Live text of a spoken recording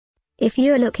If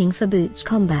you're looking for boots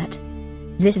combat,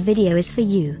 this video is for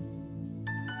you.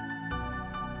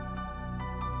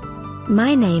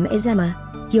 My name is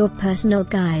Emma, your personal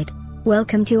guide.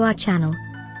 Welcome to our channel.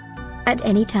 At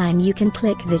any time you can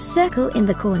click this circle in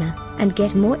the corner, and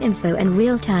get more info and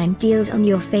real-time deals on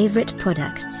your favorite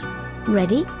products.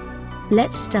 Ready?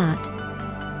 Let's start.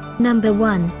 Number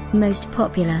 1, Most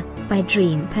Popular, by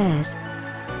Dream Pairs.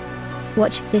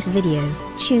 Watch this video,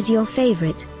 choose your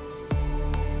favorite.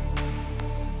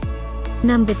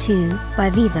 Number 2,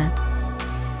 by Viva.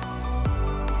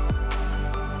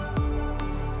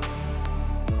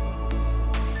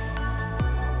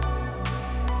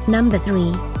 Number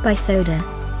 3, by Soda.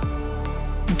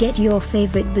 Get your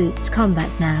favorite boots combat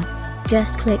now.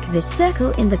 Just click this circle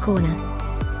in the corner.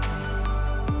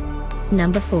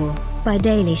 Number 4, by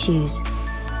DailyShoes.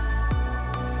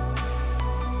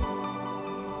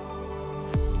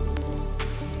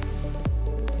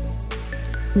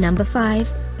 Number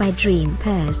 5, by Dream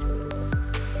Pairs.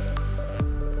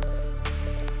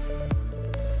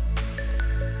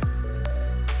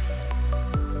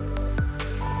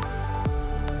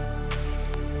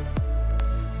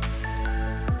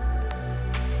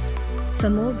 For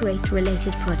more great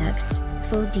related products,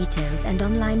 full details and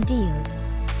online deals,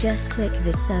 just click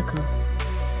this circle.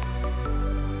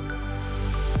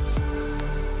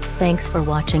 Thanks for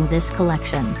watching this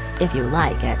collection. If you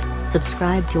like it,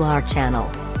 subscribe to our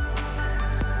channel.